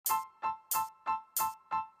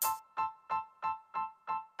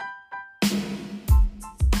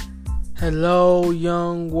Hello,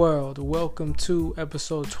 young world. Welcome to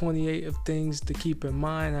episode 28 of Things to Keep in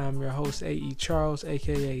Mind. I'm your host, A.E. Charles,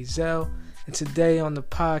 aka Zell. And today on the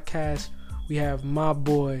podcast, we have my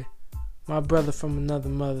boy, my brother from another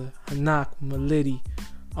mother, Hanak Malidi.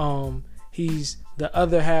 He's the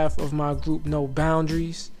other half of my group, No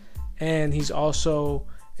Boundaries. And he's also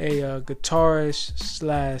a guitarist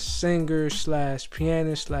slash singer slash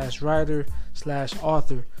pianist slash writer slash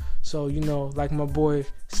author. So, like my boy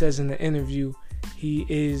says in the interview, he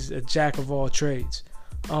is a jack of all trades.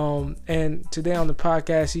 And today on the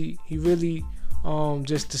podcast, he really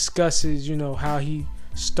just discusses, how he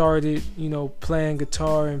started, playing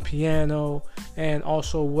guitar and piano, and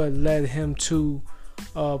also what led him to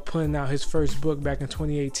putting out his first book back in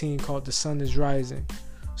 2018 called The Sun is Rising.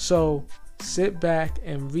 So sit back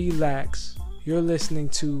and relax. You're listening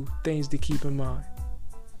to Things to Keep in Mind.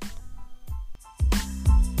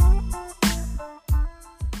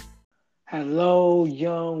 Hello,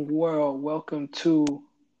 young world. Welcome to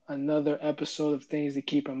another episode of Things to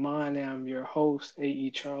Keep in Mind. I'm your host,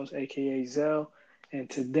 A.E. Charles, aka Zell. And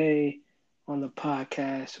today on the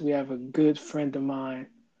podcast, we have a good friend of mine,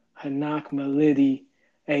 Hanak Malidi,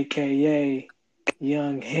 aka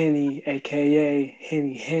Young Henny, aka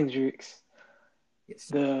Henny Hendrix,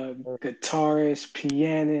 the guitarist,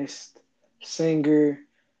 pianist, singer,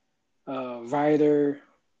 writer,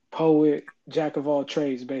 poet, jack of all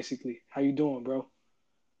trades, basically. How you doing, bro?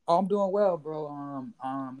 Oh, I'm doing well, bro.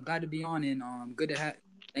 Glad to be on, and good to have.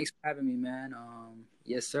 Thanks for having me, man.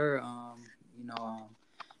 Yes, sir.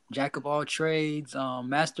 Jack of all trades,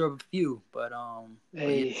 master of a few, but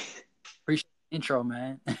Hey, yeah, appreciate the intro,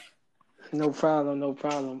 man. no problem.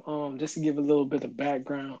 Just to give a little bit of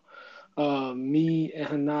background, me and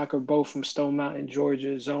Hanak are both from Stone Mountain,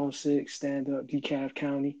 Georgia, Zone 6, stand up, DeKalb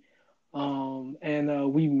County.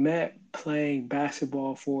 And we met playing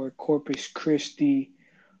basketball for Corpus Christi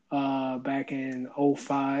back in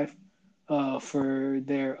 '05 for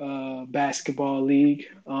their basketball league.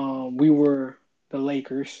 We were the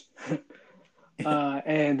Lakers.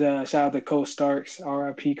 And shout out to Coach Starks,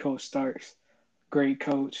 RIP Coach Starks, great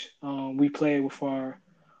coach. We played with our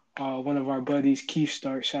one of our buddies, Keith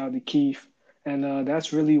Starks. Shout out to Keith. And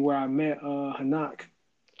that's really where I met Hanak.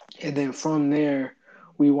 And then from there,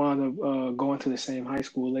 we wound up going to the same high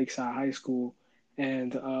school, Lakeside High School.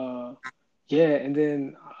 And and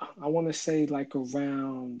then I want to say like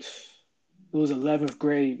around, it was 11th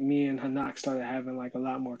grade, me and Hanak started having like a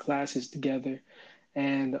lot more classes together.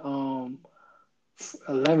 And 11th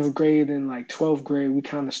grade and like 12th grade, we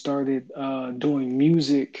kind of started doing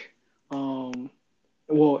music,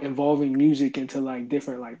 involving music into like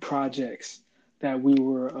different like projects that we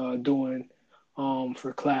were doing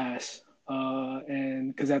for class.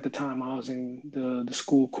 And because at the time I was in the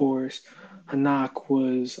school chorus, Hanak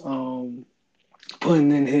was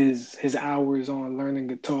putting in his hours on learning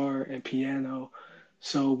guitar and piano.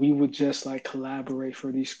 So we would just like collaborate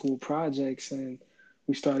for these school projects, and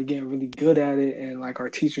we started getting really good at it, and like our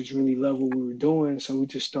teachers really loved what we were doing. So we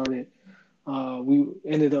just started. We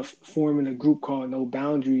ended up forming a group called No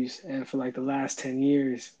Boundaries, and for like the last 10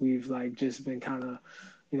 years, we've like just been kind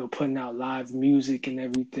of, putting out live music and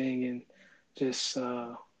everything, and just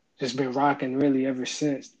just been rocking really ever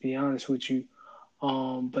since. To be honest with you.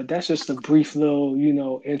 But that's just a brief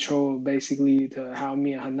little, intro basically to how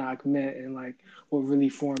me and Hanak met and like what really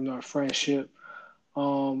formed our friendship.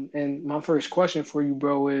 And my first question for you,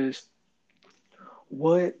 bro, is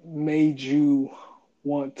what made you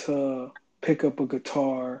want to pick up a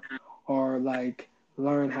guitar or like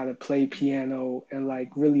learn how to play piano and like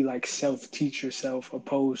really like self teach yourself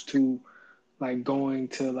opposed to like going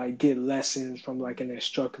to like get lessons from like an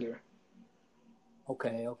instructor?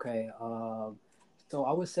 Okay. So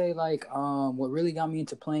I would say what really got me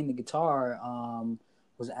into playing the guitar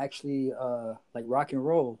was actually like rock and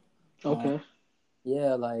roll. Um, Okay.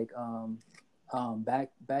 yeah,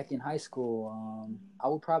 back in high school, I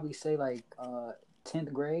would probably say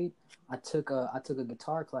 10th grade. I took a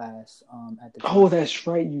guitar class at the time. Oh, that's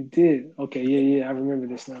right, you did. Okay, yeah, I remember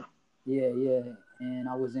this now. Yeah, and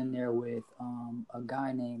I was in there with a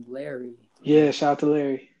guy named Larry. Yeah, shout out to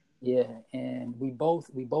Larry. Yeah, and we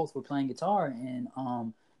both were playing guitar, and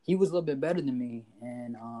he was a little bit better than me,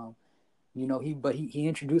 and he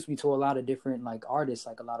introduced me to a lot of different like artists,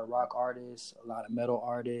 like a lot of rock artists, a lot of metal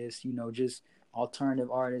artists, just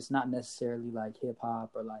alternative artists, not necessarily like hip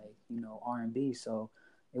hop or like R&B. So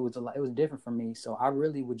it was different for me. So I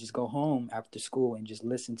really would just go home after school and just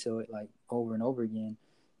listen to it like over and over again,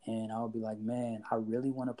 and I would be like, man, I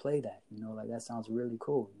really want to play that. Like that sounds really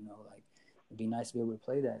cool. Like it'd be nice to be able to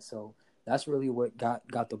play that. So that's really what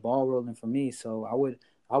got the ball rolling for me. So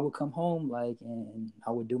I would come home like, and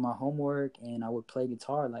I would do my homework, and I would play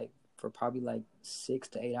guitar like for probably like 6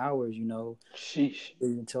 to 8 hours, Sheesh.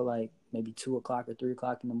 until like maybe 2 o'clock or 3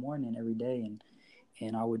 o'clock in the morning every day,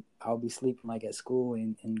 and I would be sleeping like at school,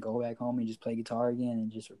 and go back home and just play guitar again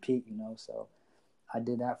and just repeat. So I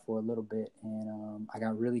did that for a little bit, and I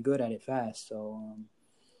got really good at it fast. So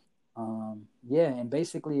yeah, and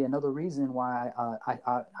basically another reason why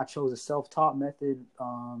I chose a self-taught method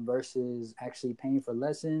versus actually paying for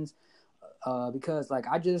lessons, because like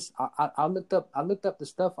I looked up the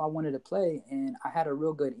stuff I wanted to play, and I had a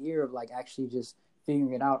real good ear of like actually just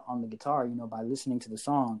figuring it out on the guitar, by listening to the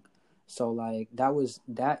song. So like that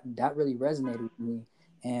really resonated with me,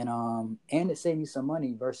 and it saved me some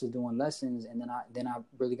money versus doing lessons. And then I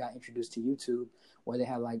really got introduced to YouTube, where they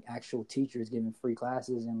had like actual teachers giving free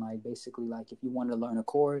classes, and like basically like if you wanted to learn a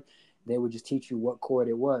chord, they would just teach you what chord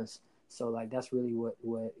it was. So like that's really what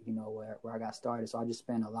where I got started. So I just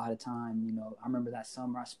spent a lot of time. I remember that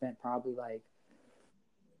summer I spent probably like,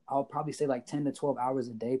 I'll probably say like 10 to 12 hours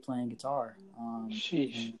a day playing guitar.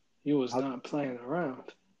 Sheesh. You was not playing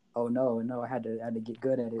around. Oh no, I had to get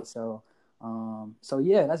good at it. So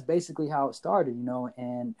yeah, that's basically how it started.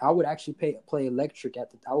 And I would actually play electric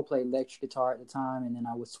I would play electric guitar at the time, and then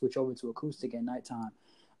I would switch over to acoustic at nighttime,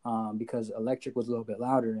 because electric was a little bit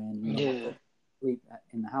louder, and Yeah. sleep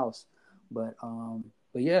in the house. But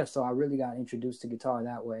yeah, so I really got introduced to guitar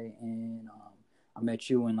that way, and I met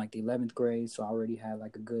you in like the 11th grade, so I already had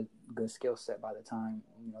like a good skill set by the time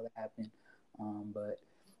that happened.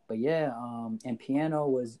 But yeah, and piano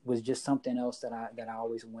was just something else that I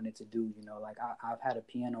always wanted to do. Like I've had a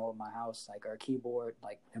piano in my house, like, or a keyboard,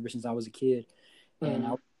 like ever since I was a kid, and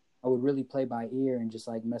Mm-hmm. I would really play by ear and just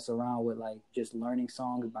like mess around with like just learning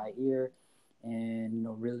songs by ear, and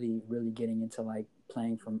really really getting into like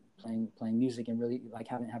playing music, and really like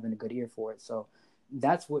having a good ear for it. So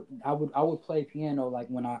that's what I would play piano like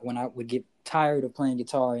when I would get tired of playing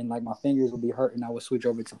guitar and like my fingers would be hurting, I would switch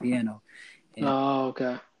over to piano, and Oh,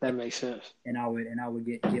 okay. That makes sense. I would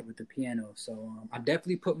get with the piano. So I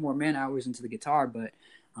definitely put more man hours into the guitar, but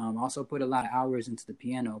also put a lot of hours into the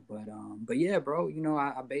piano. But yeah, bro,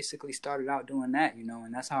 I basically started out doing that,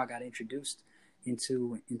 and that's how I got introduced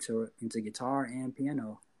into guitar and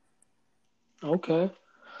piano. Okay.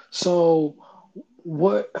 So,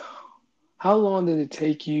 what? How long did it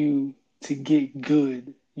take you to get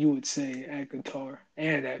good? You would say at guitar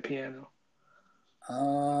and at piano.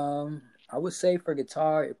 I would say for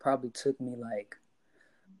guitar, it probably took me like.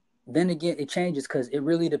 Then again, it changes because it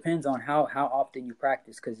really depends on how often you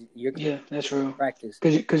practice. Because you're Yeah, that's real. practice.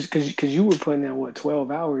 Cause you were putting in what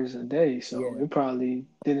 12 hours a day, so Yeah. it probably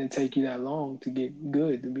didn't take you that long to get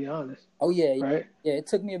good, to be honest, Oh yeah, right? yeah. It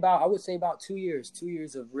took me about, I would say, about 2 years. 2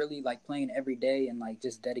 years of really like playing every day and like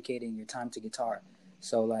just dedicating your time to guitar.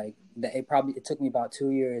 So like it took me about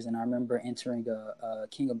 2 years, and I remember entering a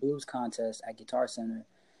King of Blues contest at Guitar Center,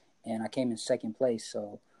 and I came in second place.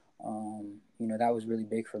 So that was really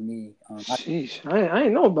big for me. Sheesh, I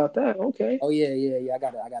didn't know about that. Okay. Oh yeah. I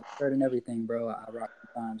got a shirt and everything, bro. I rock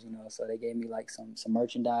sometimes, so they gave me like some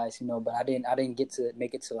merchandise, but I didn't get to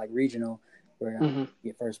make it to like regional, where I Hmm.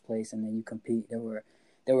 get first place, and then you compete. There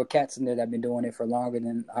were cats in there that been doing it for longer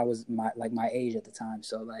than I was my age at the time.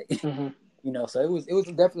 So like Hmm. so it was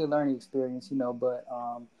definitely a learning experience,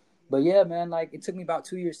 but yeah, man, like it took me about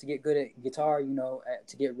 2 years to get good at guitar,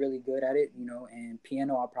 to get really good at it, and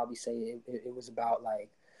piano. I'll probably say it was about like,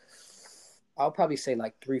 I'll probably say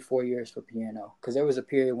like 3 4 years for piano, because there was a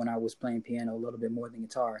period when I was playing piano a little bit more than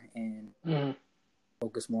guitar, and Hmm.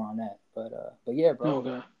 focus more on that. But yeah, bro.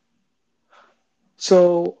 Okay.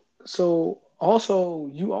 So also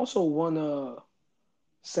you also won a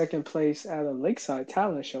second place at a Lakeside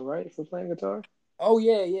talent show, right? For playing guitar. Oh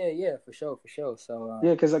yeah, for sure. So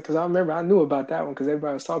Yeah, cause I remember I knew about that one because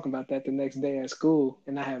everybody was talking about that the next day at school,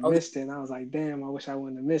 and I had oh missed it. And I was like, damn, I wish I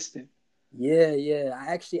wouldn't have missed it. yeah.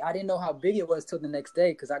 I didn't know how big it was till the next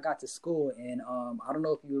day, because I got to school, and I don't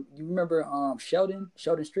know if you remember Sheldon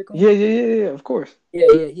Strickland. Yeah. Of course.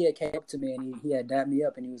 Yeah, he had came up to me, and he had dapped me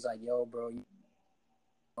up, and he was like, "Yo, bro, you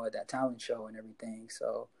know, at that talent show and everything."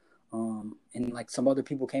 So, and like some other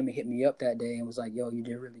people came and hit me up that day and was like, "Yo, you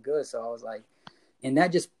did really good." So I was like, and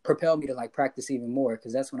that just propelled me to like practice even more,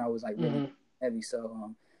 because that's when I was like really Hmm. heavy.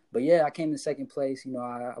 So, but yeah, I came in second place.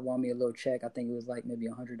 I won me a little check. I think it was like maybe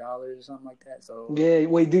 $100 or something like that. So, Yeah.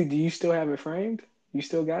 Wait, dude, do you still have it framed? You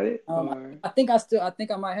still got it, or? I think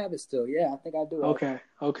I might have it still. Yeah, I think I do. Okay.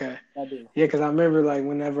 I do. Yeah, because I remember like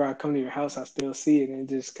whenever I come to your house, I still see it, and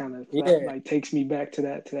it just kind of Yeah, like takes me back to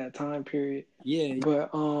that time period. yeah.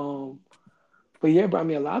 But but yeah, but I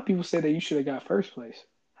mean, a lot of people say that you should have got first place.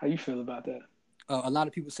 How you feel about that? A lot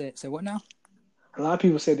of people say what now? A lot of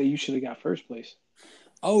people said that you should have got first place.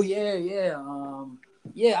 Oh yeah, yeah.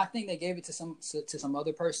 Yeah, I think they gave it to some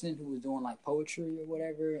other person who was doing like poetry or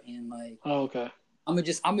whatever, and like Oh, okay. I'm gonna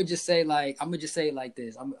just say it like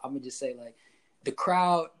this. I'm gonna just say like the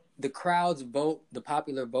crowd's vote, the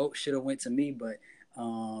popular vote should have went to me, but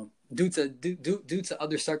due to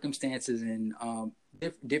other circumstances and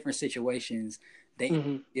different situations, they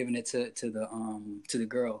Mm-hmm. given it to the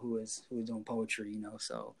girl who was doing poetry, you know.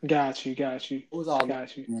 So Got you. it was all love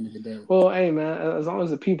Got you. at the end of the day. Well, hey man, as long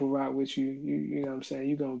as the people rock with you, you know what I'm saying,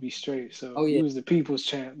 you're gonna be straight. So Oh yeah, you was the people's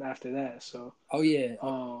champ after that. So oh yeah, oh,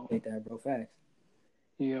 um, I hate that, bro. Facts.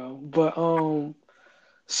 but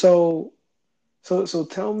so so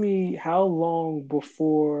tell me how long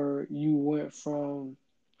before you went from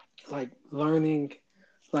like learning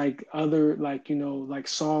like other like like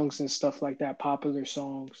songs and stuff like that, popular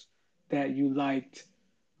songs that you liked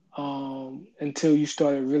until you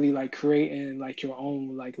started really like creating like your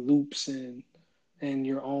own like loops and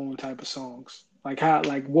your own type of songs. Like how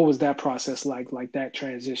like what was that process like that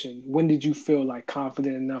transition? When did you feel like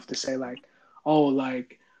confident enough to say like, oh,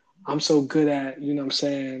 like I'm so good at, you know what I'm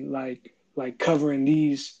saying, like covering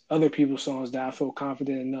these other people's songs that I feel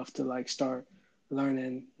confident enough to like start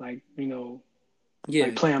learning like, like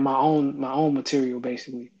Yeah. playing my own material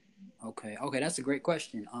basically. Okay. Okay. That's a great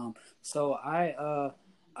question. So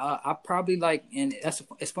I probably like, and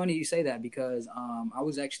it's funny you say that because I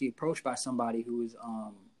was actually approached by somebody who was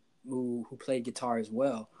who played guitar as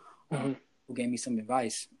well, um, Hmm. who gave me some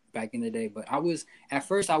advice back in the day. But I was at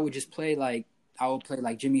first I would just play like I would play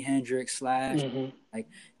like Jimi Hendrix, Slash, Hmm. like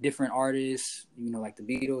different artists, you know, like the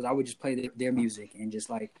Beatles. I would just play their music and just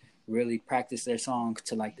like really practice their songs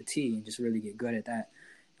to like the T and just really get good at that.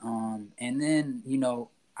 And then, you know,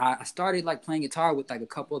 I started like playing guitar with like a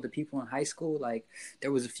couple of the people in high school. Like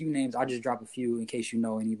there was a few names. I'll just drop a few in case you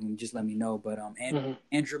know, and even just let me know. But Hmm.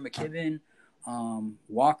 Andrew McKibben,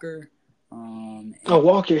 Walker, Oh, and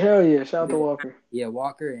Walker, hell yeah! Shout out to yeah, Walker. yeah,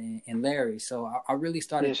 Walker and Larry. So I really Yeah,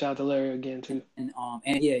 started, shout out to Larry again too. and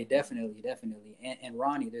yeah, definitely, and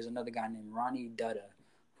Ronnie. There's another guy named Ronnie Dutta,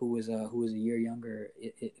 who was a year younger,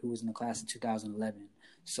 who was in the class of 2011.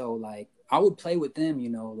 So like I would play with them, you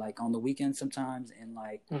know, like on the weekends sometimes, and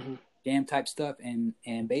like Hmm. jam type stuff, and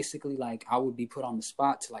basically like I would be put on the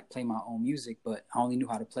spot to like play my own music, but I only knew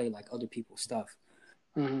how to play like other people's stuff.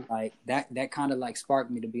 Hmm. Like that kind of like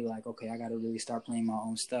sparked me to be like, okay, I got to really start playing my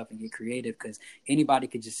own stuff and get creative because anybody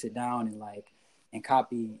could just sit down and like and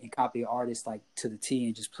copy artists like to the T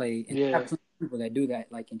and just play. And I have Yeah. plenty of people that do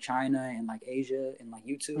that, like in China and like Asia and like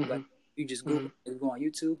YouTube. Like Hmm. you just Hmm. Go on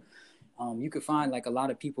YouTube, you could find like a lot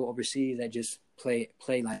of people overseas that just play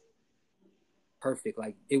like perfect.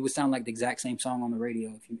 Like it would sound like the exact same song on the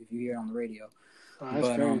radio if you hear it on the radio. Oh, that's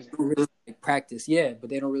But crazy. they don't really like, practice, yeah. But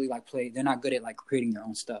they don't really like play. They're not good at like creating their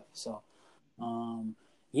own stuff. So um,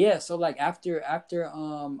 yeah. So like after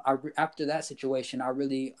that situation,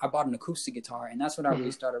 I bought an acoustic guitar, and that's when I really Hmm.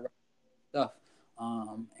 started writing stuff.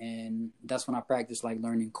 And that's when I practiced like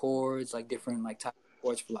learning chords, like different like type of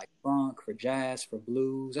chords for like funk, for jazz, for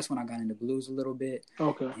blues. That's when I got into blues a little bit,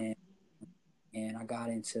 Okay. and I got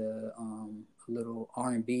into a little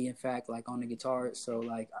R&B, in fact, like on the guitar. So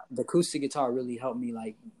like the acoustic guitar really helped me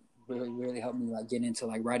like really helped me like get into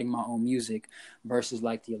like writing my own music versus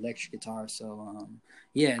like the electric guitar. So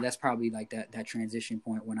yeah, that's probably like that transition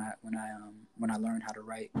point when I learned how to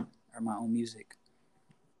write my own music.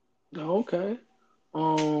 Okay.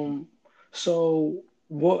 Um. So,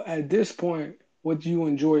 what at this point, what do you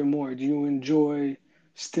enjoy more? Do you enjoy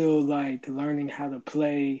still like learning how to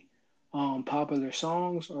play popular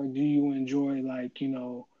songs, or do you enjoy like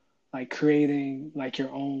like creating like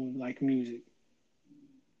your own like music?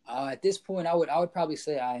 At this point, I would probably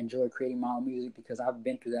say I enjoy creating my own music because I've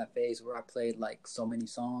been through that phase where I played like so many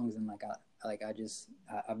songs and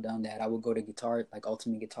I've done that. I would go to guitar like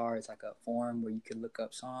Ultimate Guitar. It's like a forum where you could look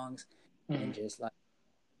up songs Hmm. and just like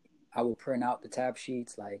I will print out the tab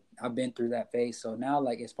sheets. Like I've been through that phase. So now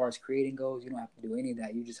like as far as creating goes, you don't have to do any of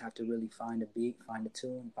that. You just have to really find a beat, find a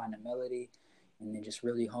tune, find a melody, and then just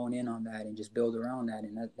really hone in on that and just build around that.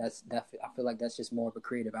 And that I feel like that's just more of a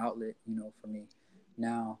creative outlet, you know, for me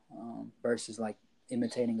now versus like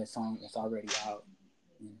imitating a song that's already out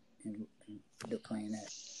and playing that.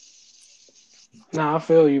 Nah, I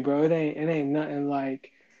feel you, bro. It ain't nothing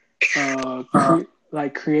like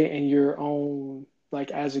like creating your own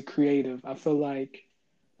like as a creative. I feel like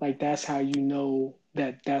that's how you know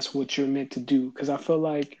that that's what you're meant to do. Because I feel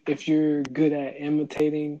like if you're good at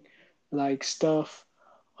imitating like stuff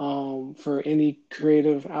for any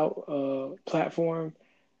creative out platform,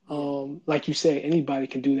 Yeah. Like you said, anybody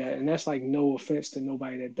can do that, and that's like no offense to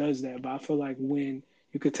nobody that does that. But I feel like when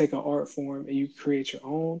you could take an art form and you create your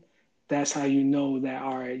own, that's how you know that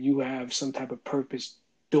all right, you have some type of purpose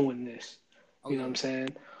doing this. Oh You know what yeah. I'm saying?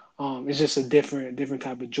 It's just a different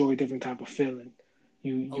type of joy, different type of feeling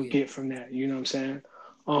Oh you yeah. get from that. You know what I'm saying?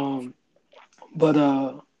 Um, but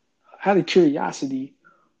out of curiosity,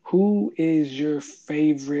 who is your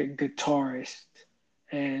favorite guitarist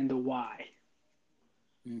and why?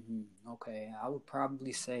 Okay, I would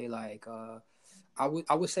probably say like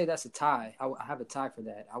I would say that's a tie. I have a tie for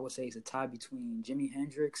that. I would say it's a tie between Jimi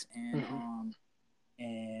Hendrix Hmm.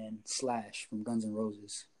 and Slash from Guns N'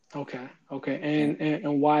 Roses. Okay, okay, And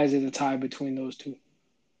and why is it a tie between those two?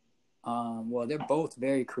 well, they're both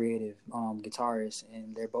very creative guitarists,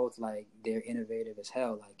 and they're both like they're innovative as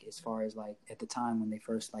hell. Like as far as like at the time when they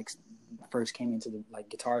first came into the like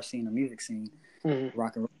guitar scene or music scene, Hmm.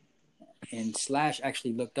 rock and roll. And Slash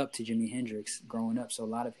actually looked up to Jimi Hendrix growing up, so a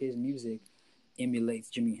lot of his music emulates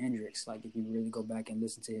Jimi Hendrix. Like if you really go back and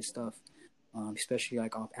listen to his stuff, especially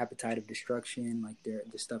like off Appetite of Destruction, like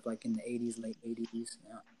the stuff like in the '80s, late '80s,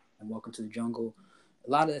 and Welcome to the Jungle. A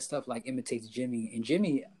lot of that stuff like imitates Jimmy, and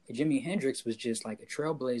Jimi Hendrix was just like a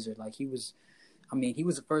trailblazer. Like he was, I mean, he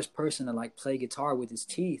was the first person to like play guitar with his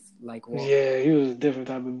teeth. Like, well, Yeah, he was a different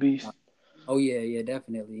type of beast. oh yeah, yeah,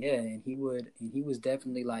 definitely, yeah. And he was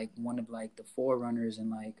definitely like one of like the forerunners and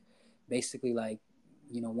like basically like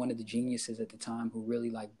one of the geniuses at the time who really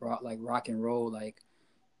like brought like rock and roll like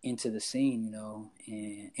into the scene,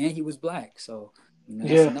 and he was black, so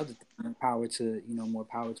that's Yeah, another thing. More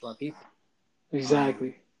power to our people. Um,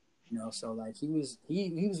 exactly. so like he was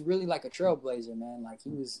really like a trailblazer, man. Like he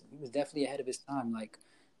was definitely ahead of his time. Like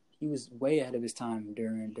he was way ahead of his time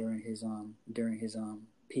during his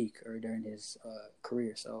peak or during his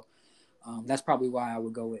career. So that's probably why I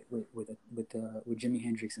would go with Jimi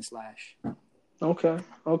Hendrix and Slash. Okay,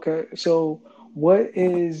 okay. So, what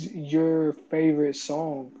is your favorite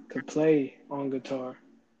song to play on guitar?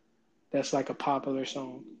 That's like a popular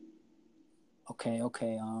song. Okay,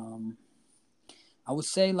 okay. I would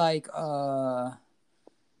say like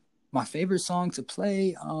my favorite song to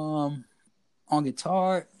play on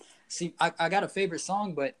guitar. See, I got a favorite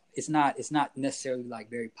song, but it's not necessarily like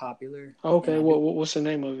very popular. And Okay, I do what's the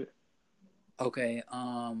name of it? okay.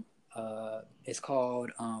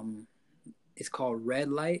 It's called Red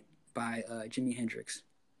Light by Jimi Hendrix.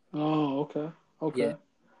 Oh, okay, Yeah, okay.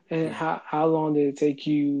 And yeah. how long did it take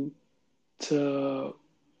you to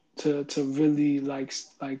to really like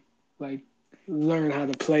learn how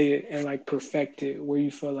to play it and like perfect it, where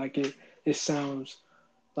you feel like it sounds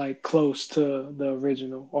like close to the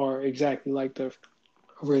original or exactly like the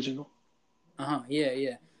original? Yeah,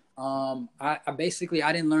 yeah. I basically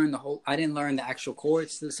I didn't learn the actual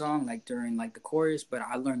chords to the song like during like the chorus, but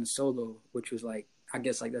I learned the solo, which was like I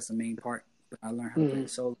guess like that's the main part. But I learned how to play Hmm. the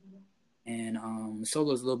solo, and the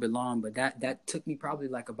solo is a little bit long, but that took me probably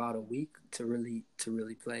like about a week to really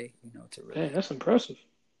play. To Hey, really. that's impressive.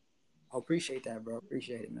 I appreciate that, bro.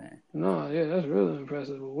 Appreciate it, man. No, yeah, that's really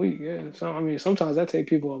impressive. A week, yeah. So I mean, sometimes that take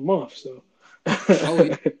people a month. So. Oh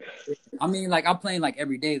yeah. I mean, like I'm playing like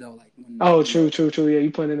every day though, like when Oh, you know, true. Yeah,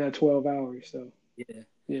 you put in that 12 hours, so yeah.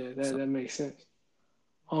 yeah, So that makes sense.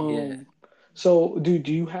 yeah. Um, so do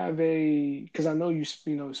you have a? Because I know you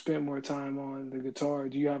spent more time on the guitar.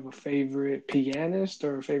 Do you have a favorite pianist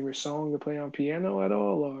or a favorite song to play on piano at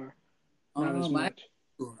all, or not as I much?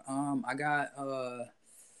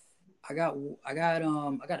 I got I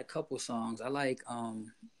got a couple songs. I like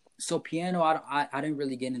so piano. I didn't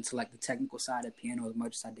really get into like the technical side of piano as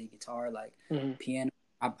much as I did guitar. Like Hmm. piano,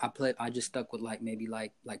 I just stuck with like maybe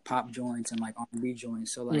like pop joints and like R&B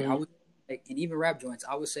joints. So like I Hmm. would like and even rap joints.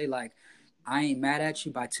 I would say like I Ain't Mad at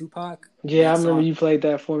You by Tupac. Yeah, I That remember song, you played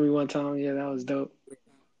that for me one time. Yeah, that was dope.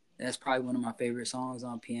 that's probably one of my favorite songs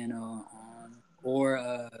on piano.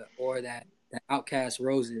 Or that Outcast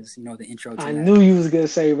Roses. The intro to I that. knew you was gonna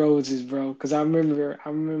say Roses, bro, because I remember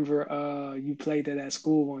you played that at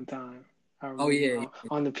school one time. I Oh remember yeah,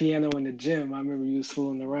 on the piano in the gym. I remember you was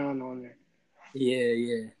fooling around on there. yeah,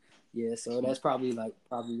 yeah, yeah. So that's probably the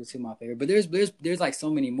two of my favorite. But there's like so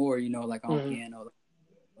many more, like on Hmm. piano,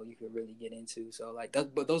 you could really get into. So like,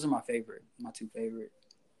 but those are my two favorite.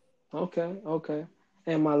 Okay, okay.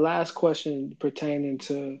 And my last question pertaining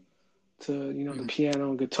to the Mhm. piano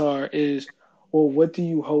and guitar is, well, what do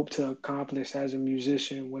you hope to accomplish as a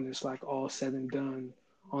musician when it's like all said and done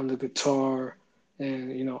on the guitar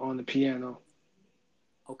and on the piano?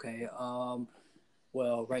 Okay.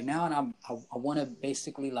 Well, right now, and I want to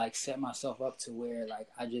basically like set myself up to where like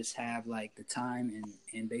I just have like the time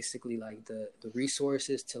and basically like the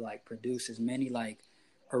resources to like produce as many like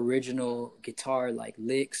original guitar like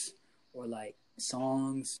licks or like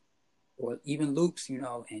songs or even loops,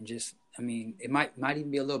 and just, I mean, it might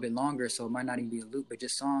even be a little bit longer, so it might not even be a loop, but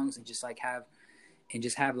just songs, and just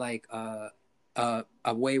have like a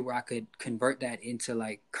way where I could convert that into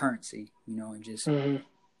like currency, and just Mm-hmm.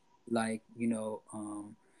 like,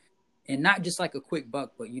 and not just like a quick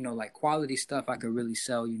buck, but like quality stuff I could really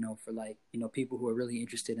sell, for like, people who are really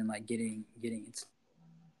interested in like getting it.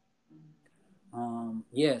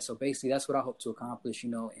 Yeah, so basically that's what I hope to accomplish,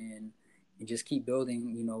 and just keep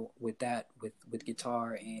building, with that, with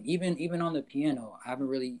guitar, and even on the piano. I haven't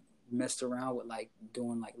really messed around with like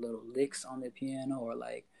doing like little licks on the piano or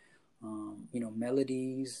like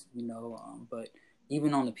melodies, but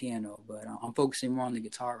even on the piano, but I'm focusing more on the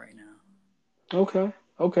guitar right now. Okay.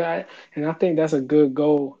 Okay. And I think that's a good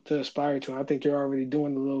goal to aspire to. I think you're already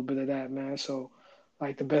doing a little bit of that, man. So,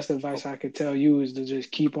 like, the best Oh, advice I could tell you is to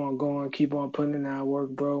just keep on going, keep on putting in that work,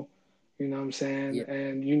 bro. You know what I'm saying? yeah.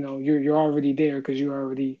 And you're already there because you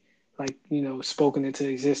already like spoken into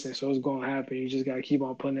existence. So it's gonna happen. You just gotta keep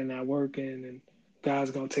on putting in that work in, and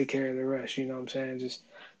God's gonna take care of the rest. You know what I'm saying?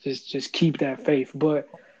 Just keep that faith. But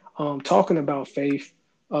talking about faith,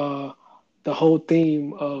 uh, the whole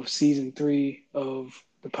theme of season 3 of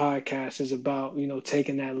the podcast is about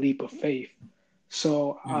taking that leap of faith.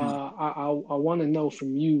 So Hmm. I want to know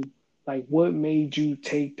from you, like, what made you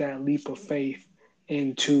take that leap of faith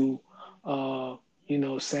into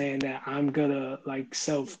saying that I'm gonna like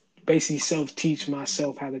basically self teach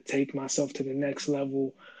myself how to take myself to the next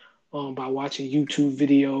level by watching YouTube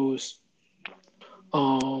videos,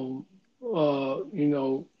 um,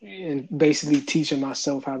 and basically teaching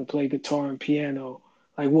myself how to play guitar and piano.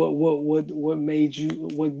 Like, what made you?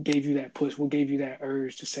 What gave you that push? What gave you that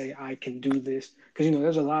urge to say I can do this? Because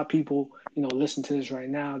there's a lot of people listen to this right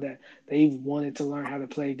now that they've wanted to learn how to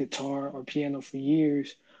play guitar or piano for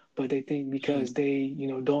years, but they think Hmm. because they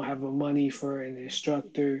don't have the money for an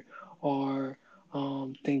instructor or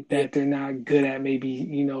think Yeah. that they're not good at maybe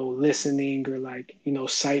listening or like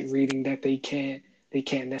sight reading that they can't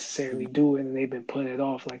necessarily Mhm. do it, and they've been putting it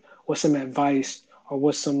off. Like, what's some advice or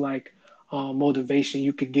what's some like motivation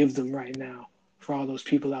you could give them right now for all those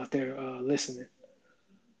people out there listening?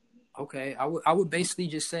 Okay, I would basically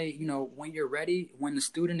just say, when you're ready, when the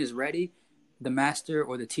student is ready, the master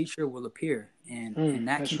or the teacher will appear, and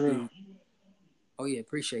that That's can real. be. Oh yeah,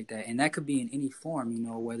 appreciate that. And that could be in any form,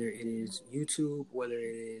 whether it is YouTube, whether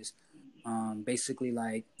it is basically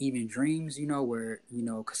like even dreams, where,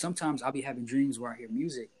 because sometimes I'll be having dreams where I hear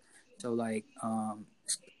music. So like,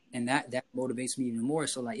 and that motivates me even more.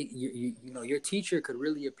 So like, your teacher could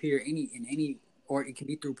really appear in any, or it can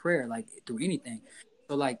be through prayer, like through anything.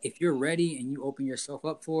 So like, if you're ready and you open yourself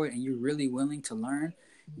up for it and you're really willing to learn,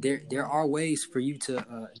 there are ways for you to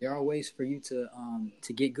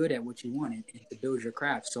get good at what you want, and to build your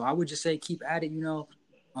craft. So I would just say keep at it.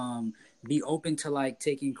 Um, be open to like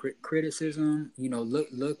taking criticism.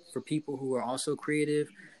 Look for people who are also creative.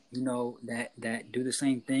 That do the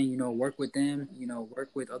same thing. Work with them.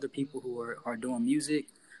 Work with other people who are doing music.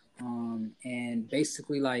 And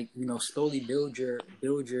basically like slowly build your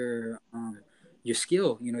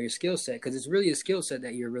skill, your skill set, because it's really a skill set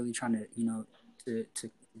that you're really trying to to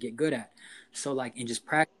get good at. So like, and just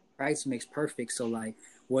practice makes perfect. So like,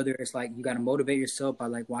 whether it's like you got to motivate yourself by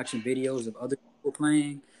like watching videos of other people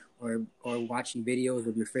playing, or watching videos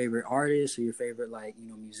of your favorite artists or your favorite like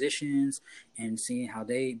musicians, and seeing how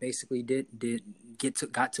they basically did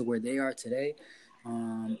got to where they are today.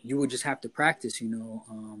 You would just have to practice,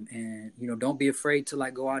 and don't be afraid to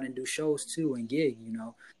like go out and do shows too and gig.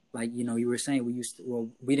 Like you were saying,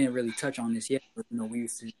 we didn't really touch on this yet, but we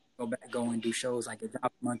used to go and do shows like a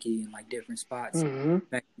Drop Monkey and like different spots Hmm.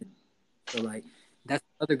 back. So like, that's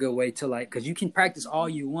another good way to like, because you can practice all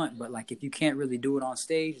you want, but like if you can't really do it on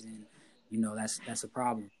stage, then that's a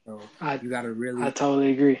problem. So I you got to I really.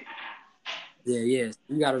 totally agree. Yeah, yeah.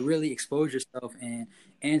 You got to really expose yourself, and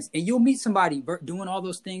you'll meet somebody doing all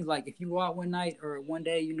those things. Like if you go out one night or one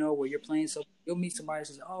day, where you're playing, so you'll meet somebody that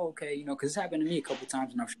says, "Oh, okay," because it's happened to me a couple of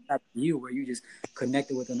times, and I'm sure it's happened to you, where you just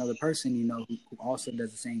connected with another person, who also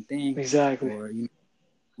does the same thing, Exactly. or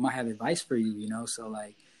might have advice for you, So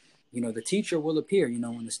like, the teacher will appear,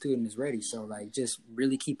 when the student is ready. So like, just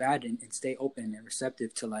really keep at it, and stay open and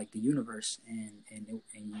receptive to like the universe, and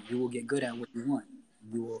you will get good at what you want.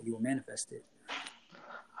 You will manifest it.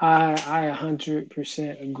 I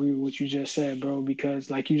 100% agree with what you just said, bro. Because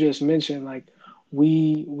like you just mentioned, like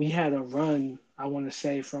we had a run. I want to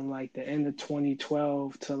say from like the end of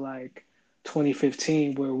 2012 to like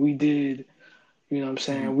 2015, where we did. You know what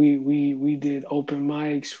I'm Mm-hmm. saying? We did open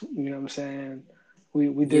mics. You know what I'm saying?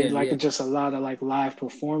 We did Yeah, like yeah, just a lot of like live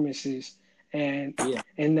performances, and yeah,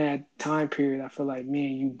 in that time period, I feel like me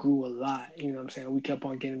and you grew a lot. You know what I'm saying? We kept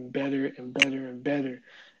on getting better and better and better,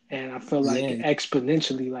 and I feel like yeah,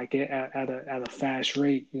 exponentially, like at a fast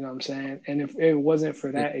rate. You know what I'm saying? And if it wasn't for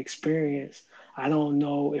yeah. that experience, I don't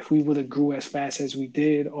know if we would have grew as fast as we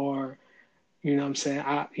did, or you know what I'm saying?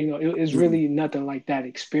 It's Yeah. really nothing like that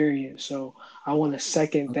experience. So I want to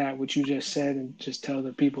second that what you just said and just tell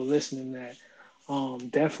the people listening that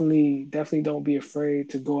definitely don't be afraid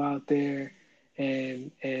to go out there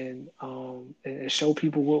and show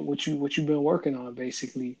people what you've been working on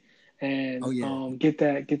basically, Oh and yeah. get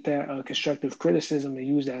that constructive criticism and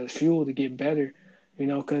use that as fuel to get better.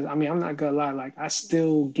 Because I mean, I'm not gonna lie, like I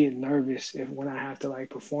still get nervous if when I have to like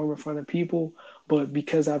perform in front of people, but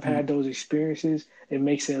because I've Mm. had those experiences, it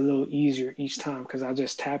makes it a little easier each time because I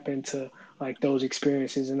just tap into like those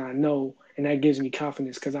experiences and I know, and that gives me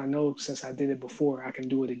confidence because I know since I did it before, I can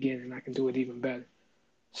do it again and I can do it even better.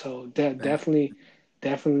 So that Right. definitely,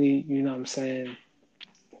 you know what I'm saying,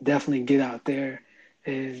 definitely get out there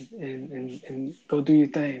and go do your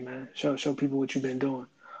thing, man. Show people what you've been doing.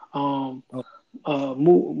 Um, Oh,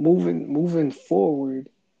 moving forward,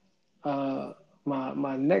 uh,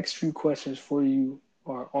 my next few questions for you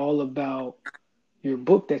are all about your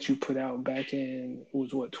book that you put out back in it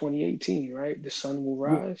was what 2018, right? The Sun Will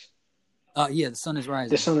yeah. Rise. Yeah. The sun is The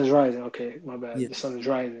rising. Sun is Rising. Okay, my bad. Yeah. The Sun is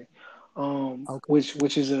Rising. Okay.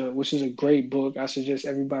 Which is a great book. I suggest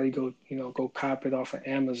everybody go cop it off of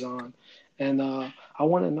Amazon. And I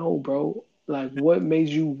want to know, bro, like what made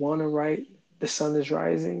you want to write The Sun is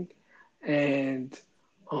Rising, and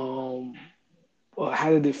um, how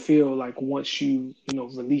did it feel like once you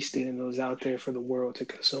released it and it was out there for the world to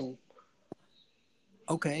consume?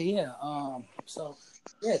 Okay. Yeah. So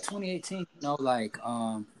yeah, 2018. Like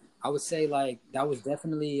I would say like that was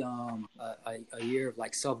definitely a year of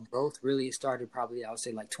like self growth. Really, it started probably I would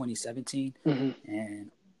say like 2017, Hmm.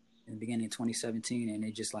 and in the beginning of 2017, and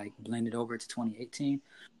it just like blended over to 2018,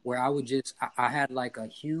 where I would just I had like a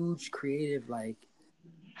huge creative like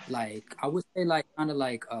I would say like kind of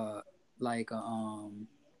like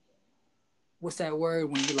what's that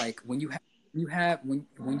word when you like when you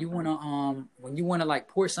want to when you want to like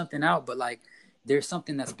pour something out, but like there's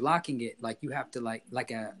something that's blocking it, like you have to like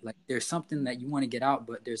there's something that you want to get out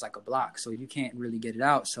but there's like a block, so you can't really get it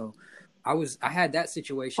out. So I had that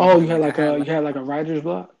situation Oh, where like I had you like had like a writer's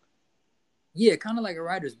block. yeah, kind of like a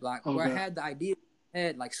writer's block where I Okay. had the idea in my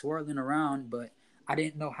head like swirling around, but I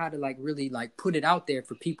didn't know how to like really like put it out there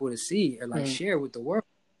for people to see or like Mm. share with the world.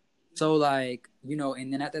 So like,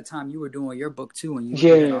 and then at that time you were doing your book too, and you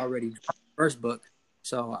had Yeah. already dropped the first book.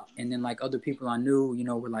 So and then like other people I knew,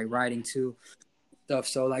 were like writing too stuff.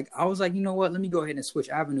 So like I was like, you know what, let me go ahead and switch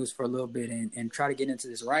avenues for a little bit and try to get into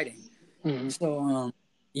this writing. Hmm. So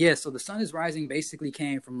yeah, so The Sun is Rising basically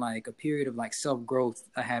came from like a period of like self growth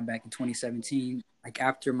I had back in 2017, like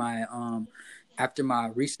after my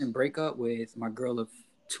recent breakup with my girl of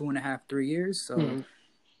 2.5, 3 years. So Hmm.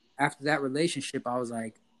 after that relationship, I was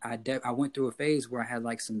like, I went through a phase where I had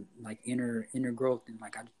like some like inner growth, and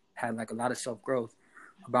like I had like a lot of self growth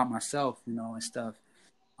about myself, and stuff.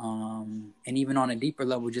 And even on a deeper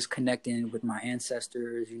level, just connecting with my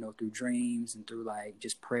ancestors, through dreams and through like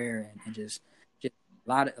just prayer and just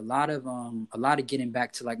a lot of getting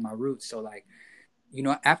back to like my roots. So like,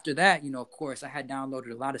 after that, of course I had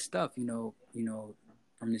downloaded a lot of stuff,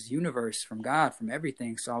 from this universe, from God, from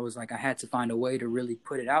everything. So I was like, I had to find a way to really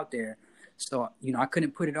put it out there. So, I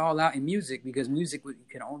couldn't put it all out in music because music you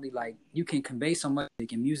can only like, you can convey so much,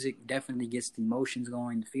 and music definitely gets the emotions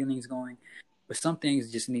going, the feelings going, but some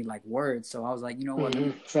things just need like words. So I was like, you know what, let Hmm.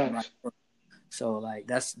 me write Facts. a book. So like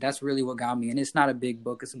that's really what got me. And it's not a big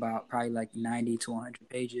book. It's about probably like 90 to 100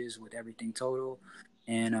 pages with everything total.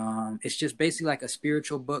 And it's just basically like a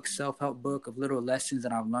spiritual book, self-help book of little lessons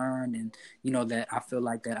that I've learned, and that I feel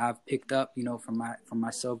like that I've picked up, from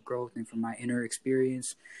my self-growth and from my inner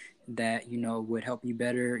experience, that would help you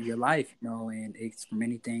better your life, and it's from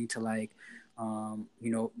anything to like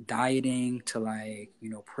dieting to like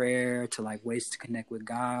prayer to like ways to connect with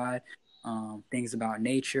God, things about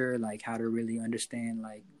nature, like how to really understand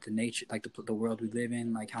like the nature, like the world we live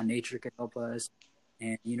in, like how nature can help us.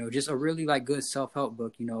 And just a really like good self-help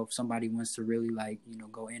book, if somebody wants to really like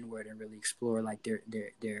go inward and really explore like their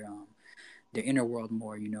inner world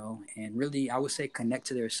more, and really I would say connect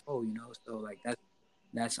to their soul, so like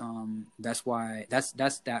that's why that's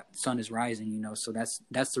that Sun is Rising, so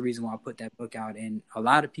that's the reason why I put that book out. And a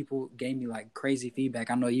lot of people gave me like crazy feedback.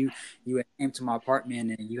 I know you had came to my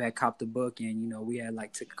apartment and you had copped the book, and we had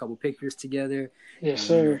like took a couple pictures together, Yes, and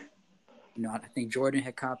sir. You know, I think Jordan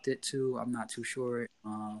had copped it too. I'm not too sure.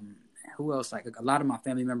 Who else? Like a lot of my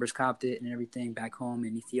family members copped it and everything back home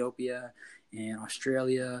in Ethiopia and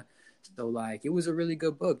Australia. So like it was a really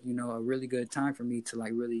good book, you know, a really good time for me to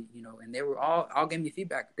like really, you know, and they were all gave me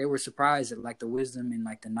feedback. They were surprised at like the wisdom and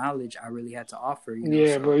like the knowledge I really had to offer, you know.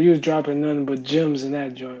 Yeah, bro, So you was dropping nothing but gems in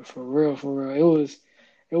that joint for real, for real.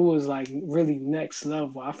 It was like really next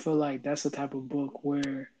level. I feel like that's the type of book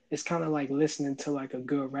where it's kind of like listening to like a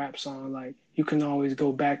good rap song. Like you can always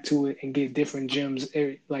go back to it and get different gems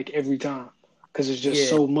every time because it's just yeah,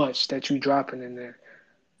 so much that you dropping in there.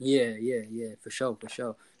 yeah, for sure, for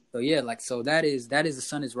sure. So yeah, like so that is The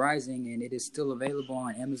Sun Is Rising, and it is still available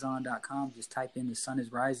on Amazon.com. Just type in The Sun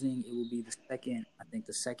Is Rising. It will be the second, I think,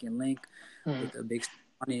 the second link Mm. with a big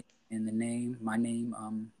on it and the name, my name,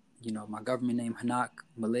 you know, my government name, Hanak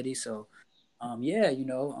Malidi. So yeah, you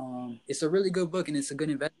know, it's a really good book and it's a good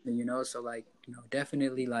investment, you know. So like, you know,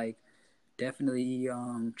 definitely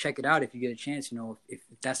check it out if you get a chance, you know, if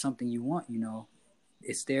that's something you want, you know,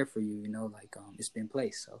 it's there for you, you know, like it's been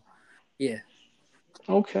placed. So yeah.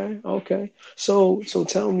 Okay, okay. So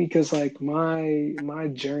tell me, because like my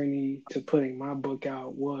journey to putting my book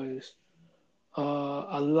out was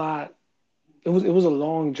a lot. It was a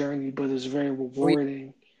long journey, but it was very Oh yeah.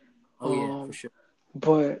 rewarding. Oh yeah, for Um, sure.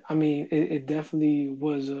 but I mean, it definitely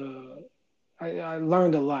was I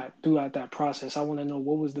learned a lot throughout that process. I want to know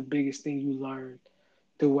what was the biggest thing you learned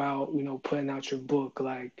throughout, putting out your book.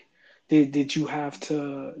 Like, did you have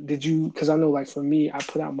to, did you, because I know like for me, I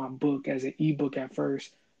put out my book as an ebook at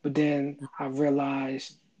first, but then I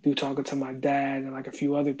realized through talking to my dad and like a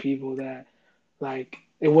few other people that like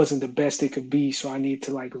it wasn't the best it could be, so I need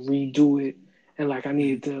to like redo it, and like I Mm-hmm.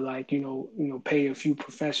 needed to like pay a few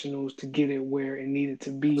professionals to get it where it needed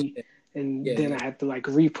to Oh be, yeah, and yeah, then yeah. I had to like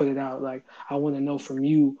re-put it out. Like I want to know from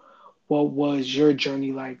you, what was your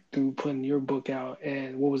journey like through putting your book out,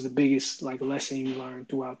 and what was the biggest like lesson you learned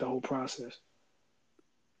throughout the whole process?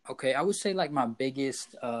 Okay, I would say like my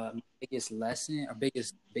biggest lesson or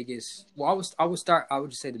biggest well I would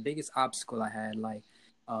just say the biggest obstacle I had like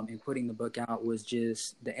in putting the book out was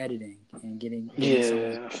just the editing and getting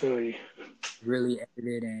someone Yeah, I feel you. really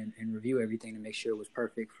edit it and review everything to make sure it was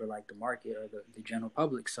perfect for like the market or the general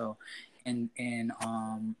public. So and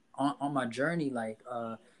on my journey like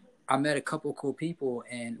I met a couple cool people,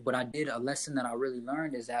 and what I did, a lesson that I really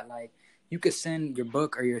learned is that like you could send your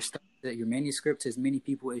book or your stuff, your manuscript to as many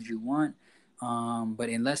people as you want, but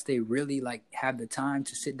unless they really like have the time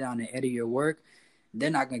to sit down and edit your work, they're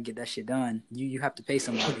not gonna get that shit done. You have to pay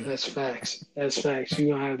somebody. That's facts. That's facts.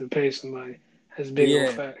 You're gonna have to pay somebody. That's big old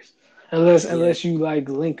Yeah, facts. Unless yeah, unless you like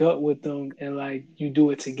link up with them and like you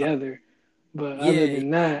do it together. But other yeah,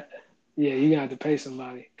 than that, yeah, you got to pay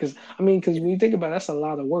somebody. Cause I mean, cause yeah, when you think about it, that's a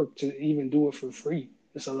lot of work to even do it for free.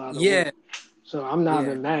 It's a lot of work. yeah, So I'm not yeah.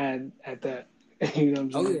 even mad at that. You know what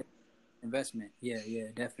I'm Oh saying? yeah. Investment. Yeah,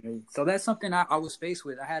 definitely. So that's something I was faced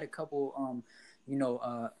with. I had a couple,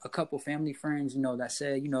 a couple family friends, you know, that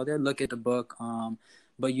said, you know, they'll look at the book,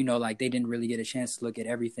 but you know, like they didn't really get a chance to look at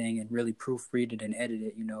everything and really proofread it and edit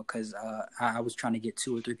it, you know, because I was trying to get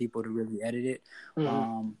 2 or 3 people to really edit it. Hmm.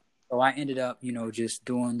 Um, so I ended up, you know, just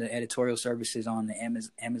doing the editorial services on the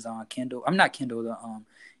Amazon Kindle. I'm not Kindle, the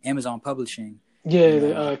Amazon Publishing, Yeah, and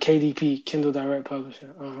the KDP, Kindle Direct Publishing.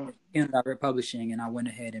 Uh-huh. Direct Publishing, and I went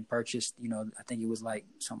ahead and purchased, you know, I think it was like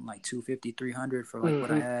something like 250, 300 for like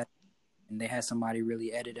what I Hmm. had. And they had somebody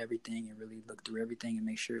really edit everything and really look through everything and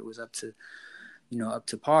make sure it was up to, you know, up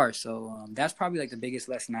to par. So that's probably like the biggest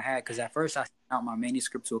lesson I had. Cause at first I sent out my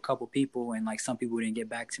manuscript to a couple people and like some people didn't get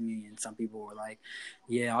back to me and some people were like,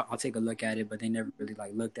 yeah, I'll take a look at it, but they never really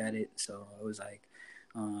like looked at it. So it was like,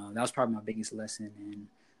 that was probably my biggest lesson.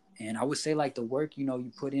 And I would say like the work, you know,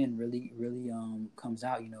 you put in really comes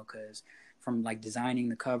out, you know, cause from like designing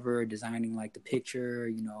the cover, designing like the picture,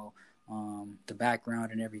 you know, the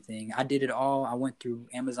background and everything. I did it all. I went through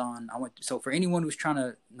Amazon. So for anyone who's trying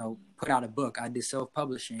to, you know, put out a book, I did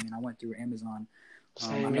self-publishing and I went through Amazon. I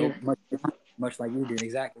Same know here. much like you did.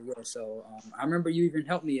 Exactly. Yeah. So I remember you even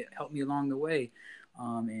helped me along the way.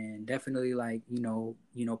 And definitely like,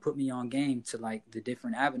 put me on game to like the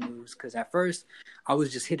different avenues. Cause at first I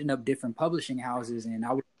was just hitting up different publishing houses and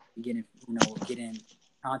I was getting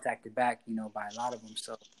contacted back, you know, by a lot of them.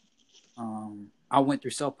 So, I went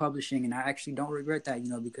through self publishing, and I actually don't regret that, you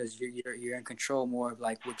know, because you're in control more of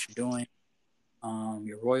like what you're doing,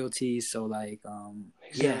 your royalties. So like,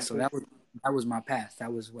 yeah, so Exactly. that was my path.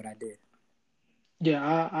 That was what I did.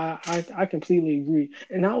 Yeah, I completely agree.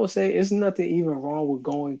 And I would say it's nothing even wrong with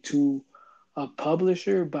going to a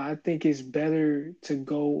publisher, but I think it's better to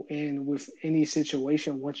go in with any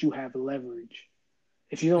situation once you have leverage.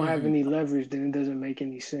 If you don't have Mm-hmm. any leverage, then it doesn't make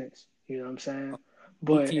any sense. You know what I'm saying? Can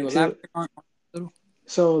But you until elaborate on a little?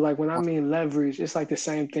 so like when I mean leverage, it's like the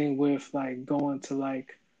same thing with like going to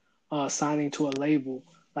like signing to a label.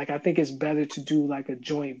 Like I think it's better to do like a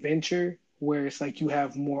joint venture where it's like you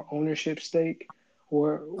have more ownership stake,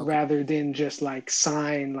 or Okay. rather than just like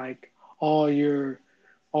sign like all your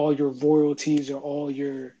all your royalties or all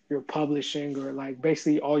your publishing or like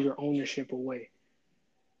basically all your ownership away.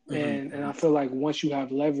 Mm-hmm. And Mm-hmm. I feel like once you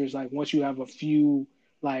have leverage, like once you have a few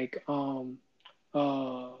like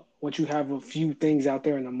uh once you have a few things out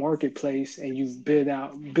there in the marketplace and you've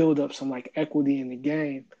build up some like equity in the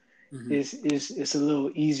game, Mm-hmm. it's a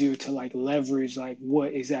little easier to like leverage like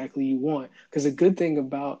what exactly you want. Because the good thing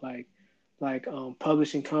about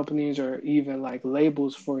publishing companies or even like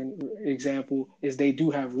labels, for example, is they do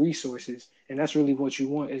have resources, and that's really what you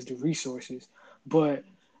want is the resources. But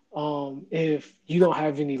if you don't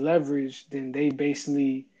have any leverage, then they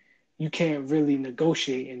basically you can't really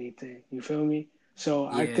negotiate anything. You feel me? So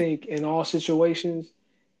I Yeah. think in all situations,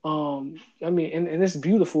 I mean, and it's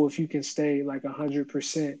beautiful if you can stay like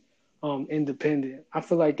 100% independent. I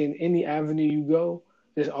feel like in any avenue you go,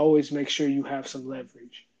 just always make sure you have some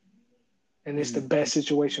leverage, and it's the Mm-hmm. best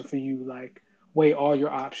situation for you. Like weigh all your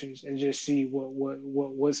options and just see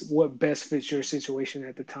what best fits your situation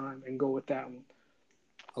at the time, and go with that one.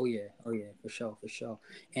 Oh yeah, for sure, for sure.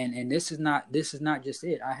 And this is not just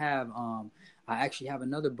it. I actually have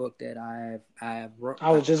another book that I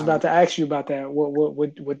was just I about wrote. to ask you about that.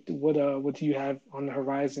 What do you have on the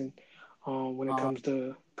horizon, when it Um,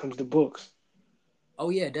 comes to books? oh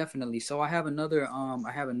yeah, definitely. So I have another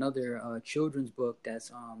children's book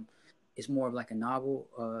that's it's more of like a novel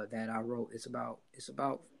that I wrote. It's about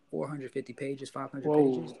 450 pages, 500 Whoa,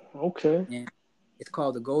 pages, okay. and it's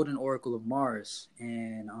called The Golden Oracle of Mars.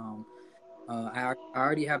 And I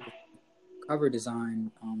already have the cover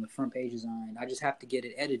design, the front page design. I just have to get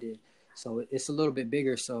it edited, so it's a little bit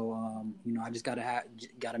bigger. So you know, I just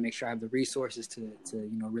gotta make sure I have the resources to you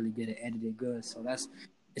know really get it edited good. So that's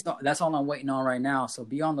all I'm waiting on right now. So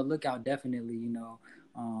be on the lookout, definitely. You know,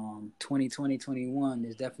 2020, 21.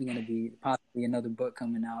 There's definitely gonna be possibly another book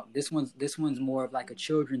coming out. This one's more of like a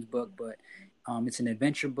children's book, but it's an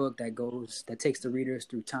adventure book that takes the readers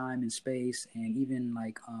through time and space and even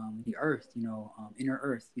like the earth, you know, inner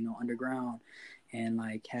earth, you know, underground, and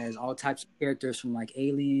like has all types of characters from like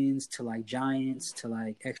aliens to like giants to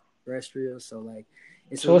like extraterrestrials. So like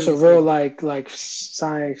it's a So it's a really cool real book. like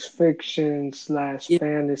science fiction slash Yeah,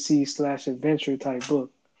 fantasy slash adventure type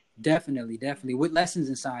book. definitely with lessons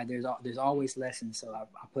inside. There's always lessons. So I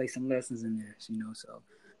play some lessons in there, you know. So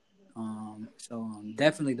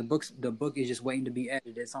definitely the book is just waiting to be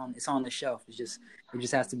edited. It's on the shelf. It just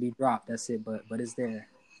has to be dropped. That's it. But it's there.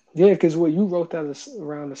 Yeah, because what you wrote that is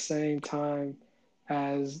around the same time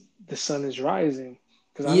as the sun is rising.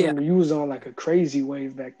 Because I Yeah. remember you was on like a crazy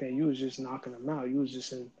wave back then. You was just knocking them out. You was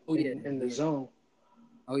just Oh yeah. in the Yeah. zone.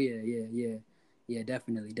 Oh yeah.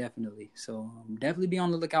 Definitely. So definitely be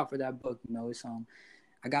on the lookout for that book. You know, it's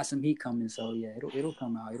I got some heat coming. So yeah, it'll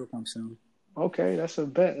come out. It'll come soon. Okay, that's a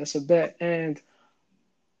bet. That's a bet. And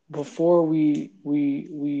before we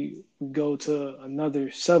go to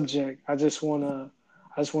another subject, I just wanna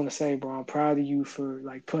say, bro, I'm proud of you for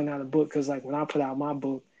like putting out a book. Because like when I put out my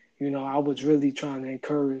book, I was really trying to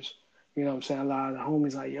encourage, what I'm saying, a lot of the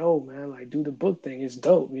homies like, yo, man, like do the book thing, it's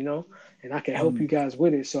dope, and I can help Mm, you guys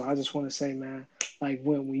with it. So I just want to say, man, like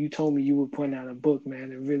when you told me you were putting out a book,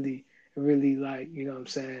 man, it really like, what I'm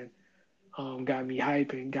saying, got me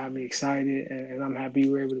hype and got me excited, and I'm happy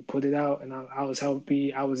you were able to put it out, and I was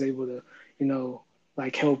happy I was able to,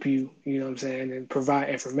 like help you, what I'm saying, and provide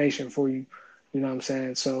information for you, what I'm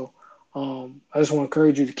saying. So I just want to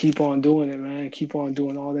encourage you to keep on doing it, man. Keep on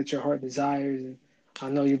doing all that your heart desires, and I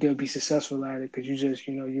know you're gonna be successful at it because you just,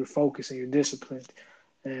 you're focused and you're disciplined,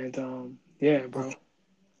 and yeah, bro. okay.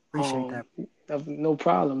 Appreciate Um, that. no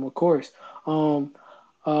problem, of course. Um,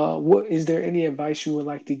 what is there any advice you would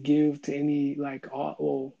like to give to any like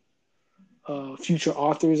future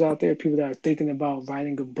authors out there, people that are thinking about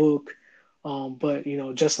writing a book, but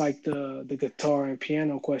just like the guitar and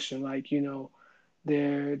piano question, like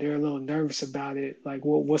they're a little nervous about it. Like,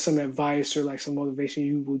 what's some advice or like some motivation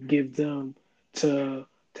you would give them to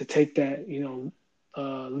take that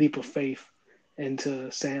leap of faith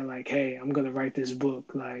into saying like, hey, I'm gonna write this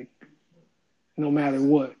book, like no matter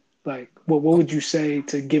what. Like, what would you say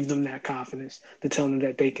to give them that confidence to tell them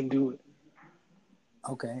that they can do it?